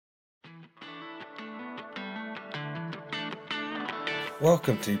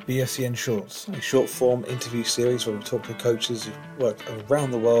Welcome to BSCN Shorts, a short-form interview series where we talk to coaches who've worked around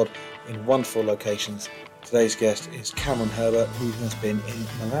the world in wonderful locations. Today's guest is Cameron Herbert, who has been in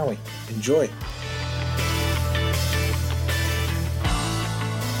Malawi. Enjoy.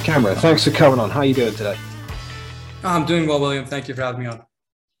 Cameron, thanks for coming on. How are you doing today? I'm doing well, William. Thank you for having me on.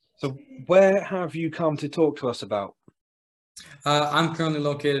 So where have you come to talk to us about? I'm currently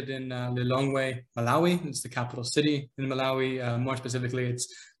located in Lilongwe, Malawi. It's the capital city in Malawi. More specifically, it's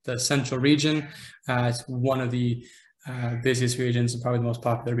the central region. It's one of the busiest regions and probably the most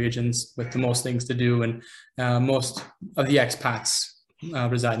popular regions with the most things to do, and most of the expats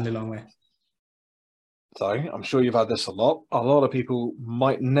reside in Lilongwe. So I'm sure you've had this a lot. A lot of people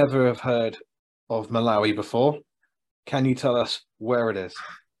might never have heard of Malawi before. Can you tell us where it is?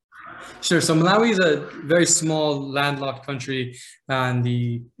 Sure. So Malawi is a very small landlocked country in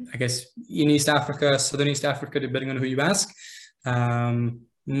East Africa, Southern East Africa, depending on who you ask.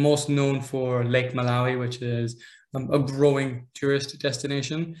 Most known for Lake Malawi, which is a growing tourist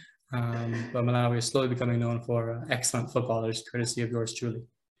destination. But Malawi is slowly becoming known for excellent footballers, courtesy of yours truly.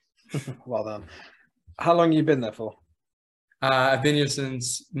 Well done. How long have you been there for? I've been here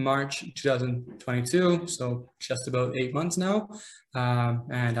since March 2022, so just about 8 months now.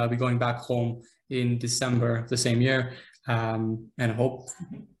 And I'll be going back home in December the same year. And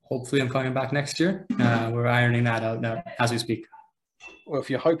hopefully I'm coming back next year. We're ironing that out now as we speak. Well, if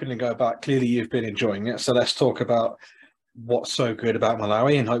you're hoping to go back, clearly you've been enjoying it. So let's talk about what's so good about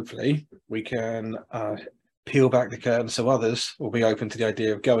Malawi, and hopefully we can peel back the curtain so others will be open to the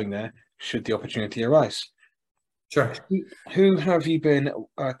idea of going there should the opportunity arise. Sure. Who have you been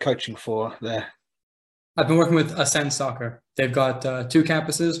coaching for there? I've been working with Ascend Soccer. They've got 2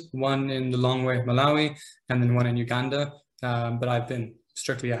 campuses, one in Lilongwe, Malawi, and then one in Uganda. But I've been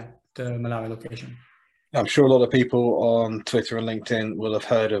strictly at the Malawi location. I'm sure a lot of people on Twitter and LinkedIn will have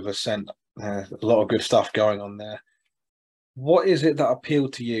heard of Ascend. A lot of good stuff going on there. What is it that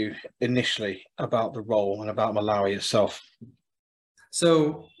appealed to you initially about the role and about Malawi itself?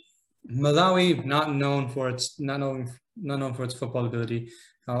 So Malawi, not known for its football ability,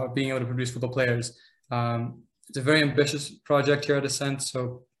 being able to produce football players. It's a very ambitious project here at Ascend.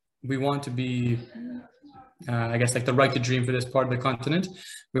 So we want to be, like the right to dream for this part of the continent.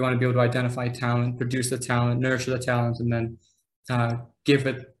 We want to be able to identify talent, produce the talent, nurture the talent, and then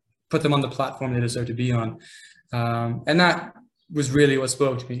put them on the platform they deserve to be on. And that was really what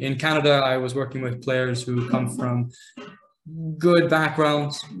spoke to me. In Canada, I was working with players who come from good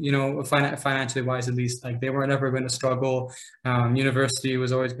backgrounds, financially wise, at least. Like, they were never going to struggle. University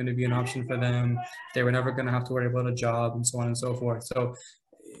was always going to be an option for them. They were never going to have to worry about a job, and so on and so forth. So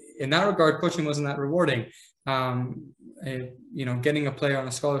in that regard, coaching wasn't that rewarding. Getting a player on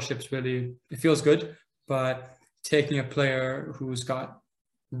a scholarship is really, it feels good, but taking a player who's got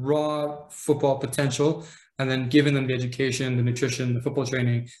raw football potential and then giving them the education, the nutrition, the football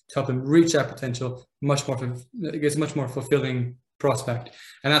training to help them reach that potential, it's a much more fulfilling prospect.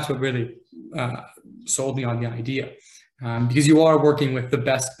 And that's what really sold me on the idea. Because you are working with the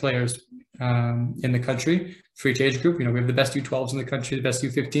best players in the country for each age group. We have the best U12s in the country, the best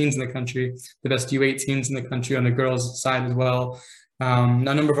U15s in the country, the best U18s in the country on the girls' side as well. A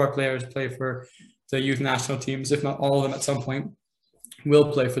number of our players play for the youth national teams, if not all of them at some point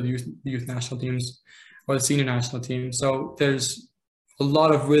will play for the youth national teams or the senior national team. So there's a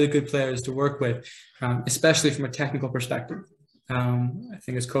lot of really good players to work with, especially from a technical perspective. I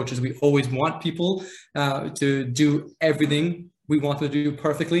think as coaches, we always want people to do everything we want them to do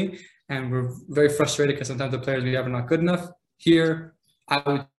perfectly. And we're very frustrated because sometimes the players we have are not good enough. Here, I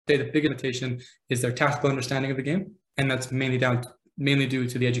would say the big limitation is their tactical understanding of the game. And that's mainly due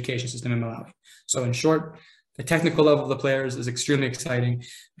to the education system in Malawi. So in short, the technical level of the players is extremely exciting.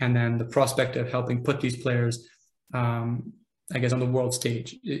 And then the prospect of helping put these players, on the world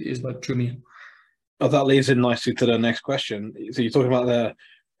stage is what drew me in. Oh, that leads in nicely to the next question. So you're talking about the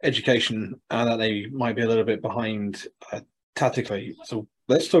education and that they might be a little bit behind tactically. So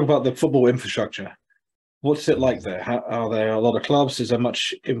let's talk about the football infrastructure. What's it like there? Are there a lot of clubs? Is there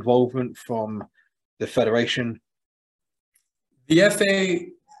much involvement from the federation? The FA,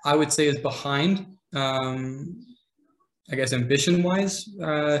 I would say, is behind. Ambition-wise,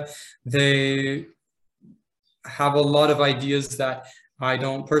 they have a lot of ideas that I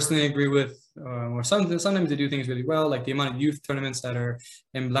don't personally agree with, or sometimes they do things really well, like the amount of youth tournaments that are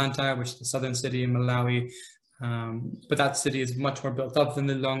in Blantyre, which is the southern city in Malawi. But that city is much more built up than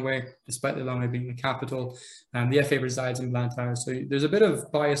Lilongwe, despite Lilongwe being the capital. The FA resides in Blantyre, so there's a bit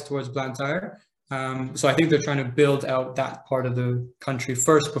of bias towards Blantyre. So I think they're trying to build out that part of the country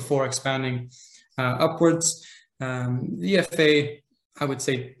first before expanding upwards. The FA I would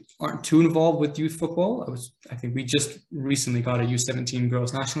say, aren't too involved with youth football. I think we just recently got a U17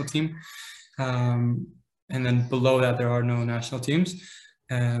 girls national team. And then below that, there are no national teams.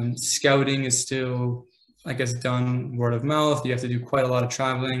 Scouting is still, I guess, done word of mouth. You have to do quite a lot of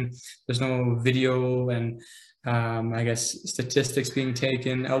traveling. There's no video and I guess statistics being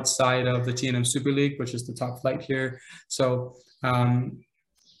taken outside of the T&M Super League, which is the top flight here. So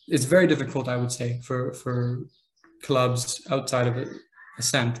it's very difficult, I would say, for clubs outside of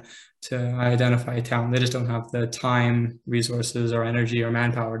Ascent to identify a talent. They just don't have the time, resources, or energy or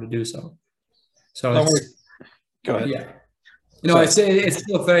manpower to do so. So go ahead. Yeah. It's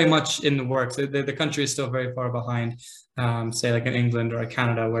still very much in the works. The country is still very far behind, say like in England or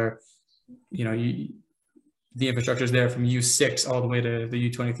Canada, where the infrastructure is there from U6 all the way to the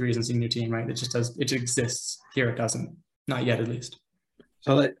U23s and senior team, right? It exists. Here it doesn't, not yet at least.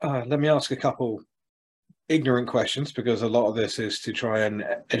 So let me ask a couple ignorant questions, because a lot of this is to try and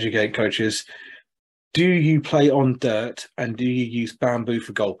educate coaches. Do you play on dirt, and do you use bamboo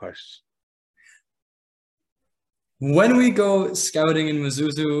for goalposts? When we go scouting in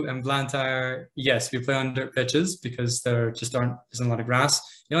Mzuzu and Blantyre, yes, we play on dirt pitches because there just isn't a lot of grass.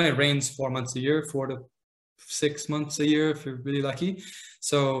 It only rains 4 months a year, 4 to 6 months a year if you're really lucky.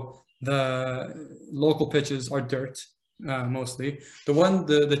 So the local pitches are dirt mostly.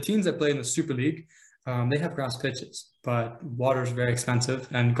 The teams that play in the Super League, they have grass pitches, but water is very expensive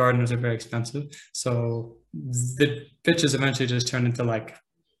and gardeners are very expensive. So the pitches eventually just turn into like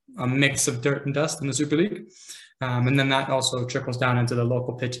a mix of dirt and dust in the Super League. And then that also trickles down into the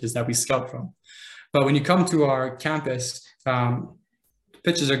local pitches that we scout from. But when you come to our campus,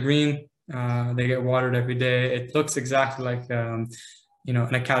 pitches are green. They get watered every day. It looks exactly like an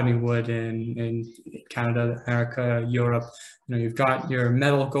academy would in Canada, America, Europe. You've got your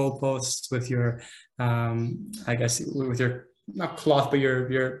metal goalposts with your, with your not cloth, but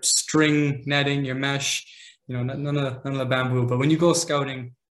your string netting, your mesh. None of the bamboo. But when you go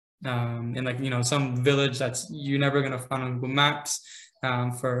scouting in some village that's you're never going to find on Google Maps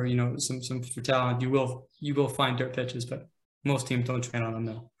for for talent, you will find dirt pitches, but most teams don't train on them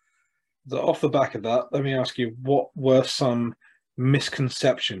though. So off the back of that, let me ask you, what were some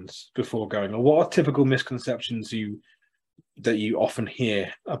misconceptions before going, or what are typical misconceptions that you often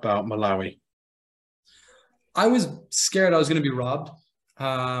hear about Malawi? I was scared I was going to be robbed.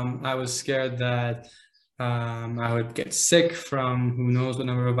 I was scared that I would get sick from who knows what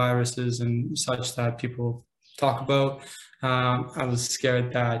number of viruses and such that people talk about. I was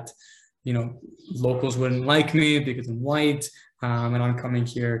scared that, locals wouldn't like me because I'm white, and I'm coming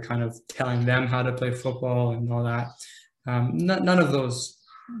here kind of telling them how to play football and all that. None of those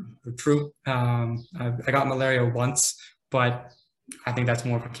were true. I got malaria once, but I think that's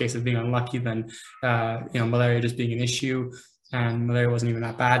more of a case of being unlucky than, malaria just being an issue. And malaria wasn't even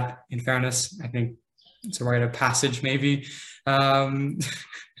that bad, in fairness. I think it's a rite of passage, maybe.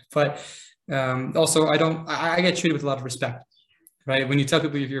 But also, I get treated with a lot of respect, right? When you tell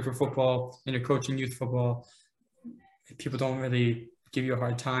people you're here for football and you're coaching youth football, people don't really give you a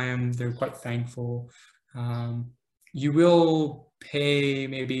hard time. They're quite thankful. You will pay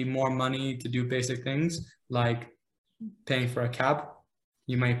maybe more money to do basic things, like paying for a cab.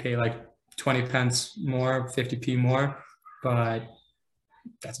 You might pay like 20 pence more, 50p more, but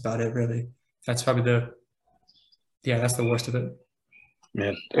that's about it, really. That's probably that's the worst of it.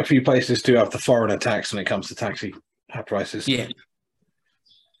 Yeah, a few places do have the foreigner tax when it comes to taxi prices. Yeah.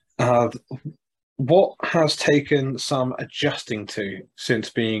 What has taken some adjusting to since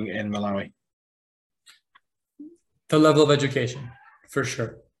being in Malawi? The level of education, for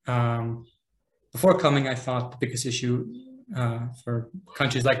sure. Before coming, I thought the biggest issue for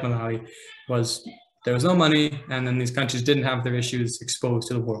countries like Malawi was there was no money, and then these countries didn't have their issues exposed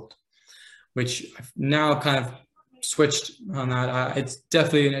to the world, which I've now kind of switched on that. It's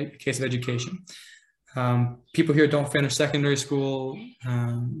definitely a case of education. People here don't finish secondary school.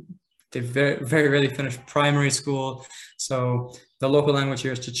 They very, very rarely finish primary school. So the local language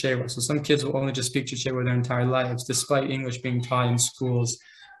here is Chichewa. So some kids will only just speak Chichewa their entire lives, despite English being taught in schools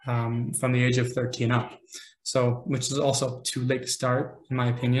from the age of 13 up. So, which is also too late to start, in my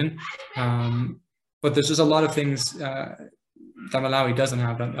opinion. But there's just a lot of things that Malawi doesn't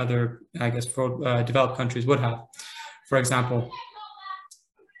have that other, developed countries would have. For example,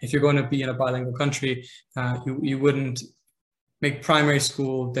 if you're going to be in a bilingual country, you wouldn't make primary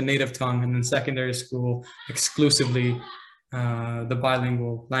school the native tongue and then secondary school exclusively the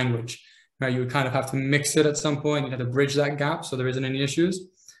bilingual language. Right? You would kind of have to mix it at some point. You have to bridge that gap so there isn't any issues.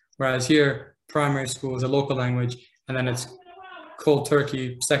 Whereas here, primary school is a local language, and then it's cold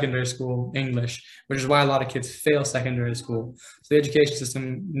turkey secondary school English, which is why a lot of kids fail secondary school. So the education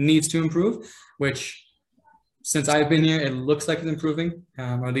system needs to improve, which since I've been here, it looks like it's improving,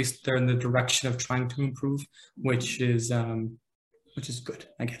 or at least they're in the direction of trying to improve, which is good,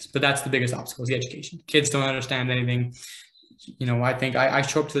 I guess. But that's the biggest obstacle, is the education. Kids don't understand anything. You know, I think I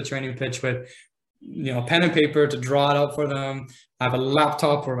show up to the training pitch with, you know, pen and paper to draw it out for them. I have a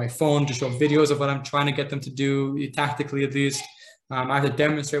laptop or my phone to show videos of what I'm trying to get them to do, tactically at least. I have to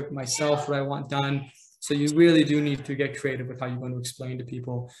demonstrate with myself what I want done. So you really do need to get creative with how you want to explain to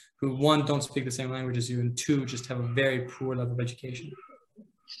people who, one, don't speak the same language as you, and two, just have a very poor level of education.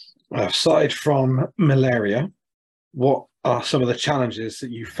 Aside from malaria, what are some of the challenges that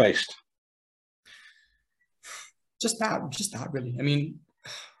you faced? Just that really. I mean,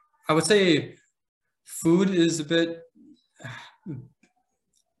 I would say food is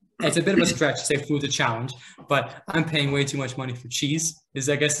it's a bit of a stretch to say food's a challenge, but I'm paying way too much money for cheese,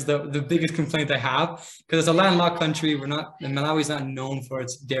 I guess is the biggest complaint I have, because it's a landlocked country. Malawi is not known for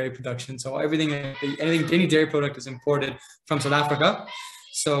its dairy production. So any dairy product is imported from South Africa.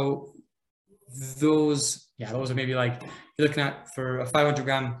 So those are maybe, like, you're looking at, for a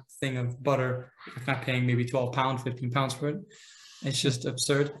 500-gram thing of butter, I'm not paying maybe £12, £15 for it. It's just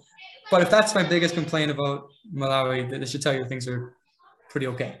absurd. But if that's my biggest complaint about Malawi, they should tell you things are pretty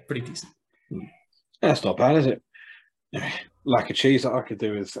okay, pretty decent. That's not bad, is it? Lack of cheese, that I could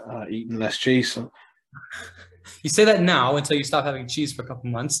do with eating less cheese. You say that now until you stop having cheese for a couple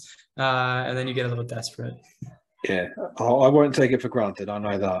months, and then you get a little desperate. Yeah, I won't take it for granted. I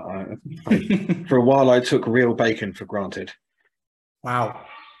know that. For a while, I took real bacon for granted. Wow.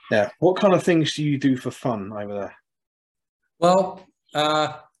 Yeah. What kind of things do you do for fun over there? Well,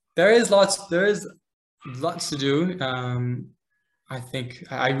 there is lots to do. I think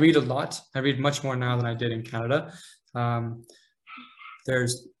I read a lot. I read much more now than I did in Canada.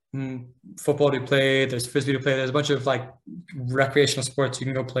 There's football to play, there's frisbee to play, there's a bunch of, like, recreational sports you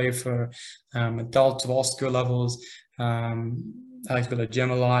can go play for adults of all skill levels. I like to go to the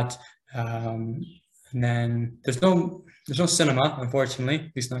gym a lot. And then there's no cinema, unfortunately,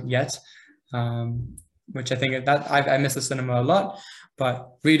 at least not yet. Which I think that I miss the cinema a lot.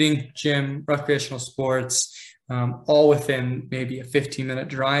 But reading, gym, recreational sports, all within maybe a 15-minute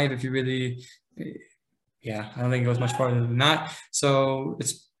drive if you really, I don't think it goes much farther than that. So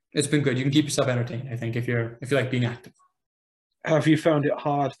it's been good. You can keep yourself entertained, I think, if you like being active. Have you found it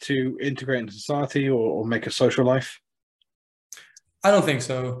hard to integrate into society or make a social life? I don't think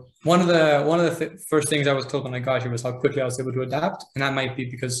so. One of the first things I was told when I got here was how quickly I was able to adapt, and that might be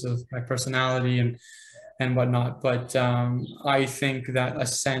because of my personality and whatnot. But I think that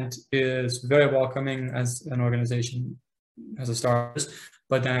Ascent is very welcoming as an organization, as a start.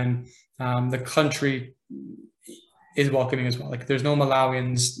 But then the country is welcoming as well. Like, there's no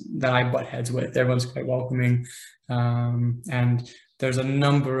Malawians that I butt heads with. Everyone's quite welcoming, and there's a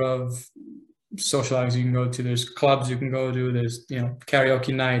number of social activities you can go to. There's clubs you can go to. There's, you know,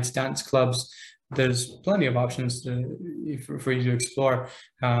 karaoke nights, dance clubs. There's plenty of options for you to explore.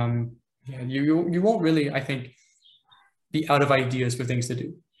 You won't really, I think, be out of ideas for things to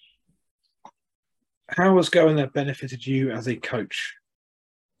do. How has going there benefited you as a coach?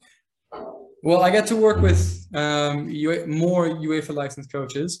 Well, I get to work with more UEFA licensed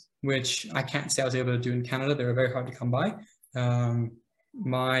coaches, which I can't say I was able to do in Canada. They were very hard to come by.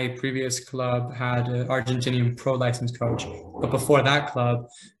 My previous club had an Argentinian pro licensed coach, but before that club,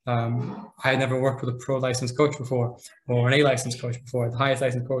 I had never worked with a pro licensed coach before, or an A licensed coach before. The highest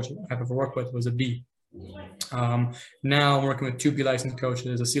licensed coach I've ever worked with was a B. Now I'm working with 2 B licensed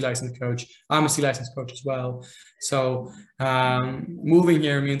coaches, a C licensed coach. I'm a C licensed coach as well. So moving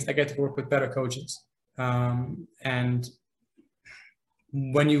here means I get to work with better coaches. And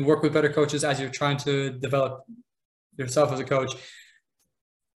when you work with better coaches as you're trying to develop yourself as a coach,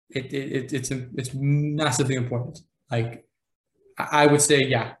 it's massively important. Like, I would say,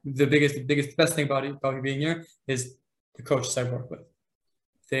 the best thing about me being here is the coaches I work with.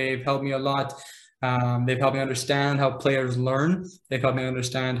 They've helped me a lot. They've helped me understand how players learn. They've helped me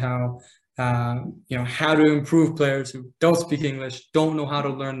understand how to improve players who don't speak English, don't know how to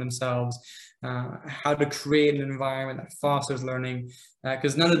learn themselves, how to create an environment that fosters learning,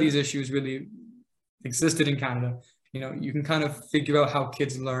 because none of these issues really existed in Canada. You know, you can kind of figure out how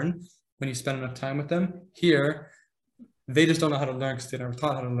kids learn when you spend enough time with them. Here, they just don't know how to learn because they never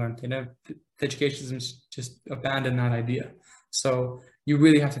taught how to learn. The education system's just abandoned that idea. So you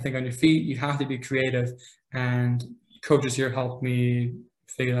really have to think on your feet. You have to be creative, and coaches here help me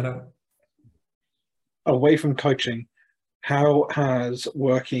figure that out. Away from coaching, how has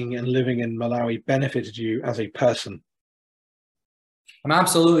working and living in Malawi benefited you as a person? I'm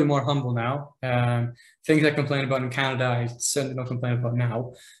absolutely more humble now. Things I complain about in Canada, I certainly don't complain about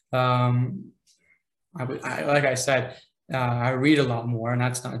now. Like I said, I read a lot more, and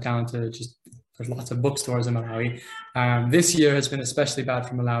that's not down to just there's lots of bookstores in Malawi. This year has been especially bad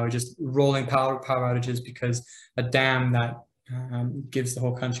for Malawi, just rolling power outages because a dam that gives the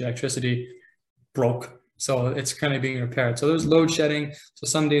whole country electricity broke. So it's kind of being repaired. So there's load shedding. So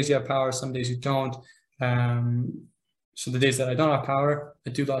some days you have power, some days you don't. So the days that I don't have power, I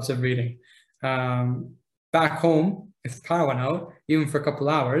do lots of reading. Back home, if the power went out, even for a couple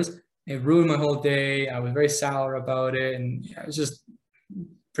hours, it ruined my whole day. I was very sour about it, and I was just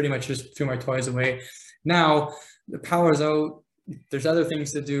pretty much just threw my toys away. Now the power's out. There's other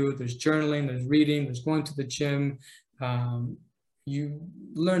things to do. There's journaling, there's reading, there's going to the gym. You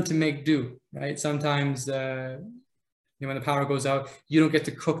learn to make do, right? Sometimes when the power goes out, you don't get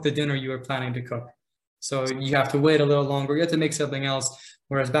to cook the dinner you were planning to cook. So you have to wait a little longer. You have to make something else.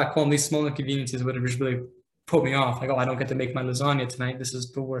 Whereas back home, these small inconveniences would have just really put me off. Like, oh, I don't get to make my lasagna tonight. This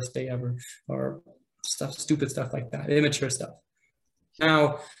is the worst day ever. Or stupid stuff like that, immature stuff.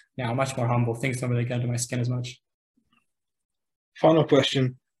 Now, yeah, I'm much more humble. Things don't really get under my skin as much. Final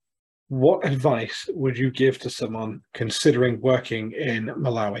question. What advice would you give to someone considering working in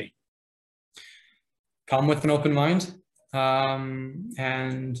Malawi? Come with an open mind,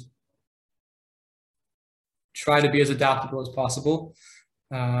 and try to be as adaptable as possible.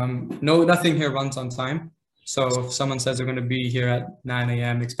 Nothing here runs on time. So if someone says they're going to be here at 9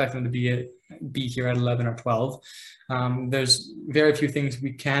 a.m., expect them to be here at 11 or 12. There's very few things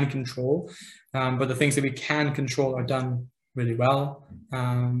we can control, but the things that we can control are done really well.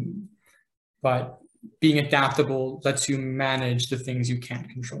 But being adaptable lets you manage the things you can't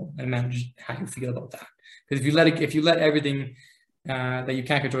control and manage how you feel about that. Because if you let everything that you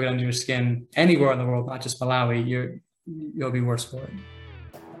can't control get under your skin anywhere in the world, not just Malawi, you'll be worse for it.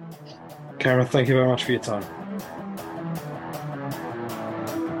 Cameron, thank you very much for your time.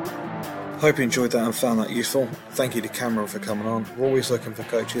 Hope you enjoyed that and found that useful. Thank you to Cameron for coming on. We're always looking for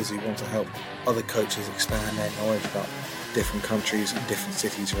coaches who want to help other coaches expand their knowledge about different countries and different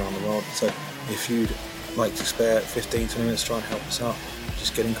cities around the world. So if you'd like to spare 15-20 minutes to try and help us out,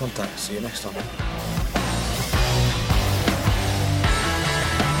 just get in contact. See you next time.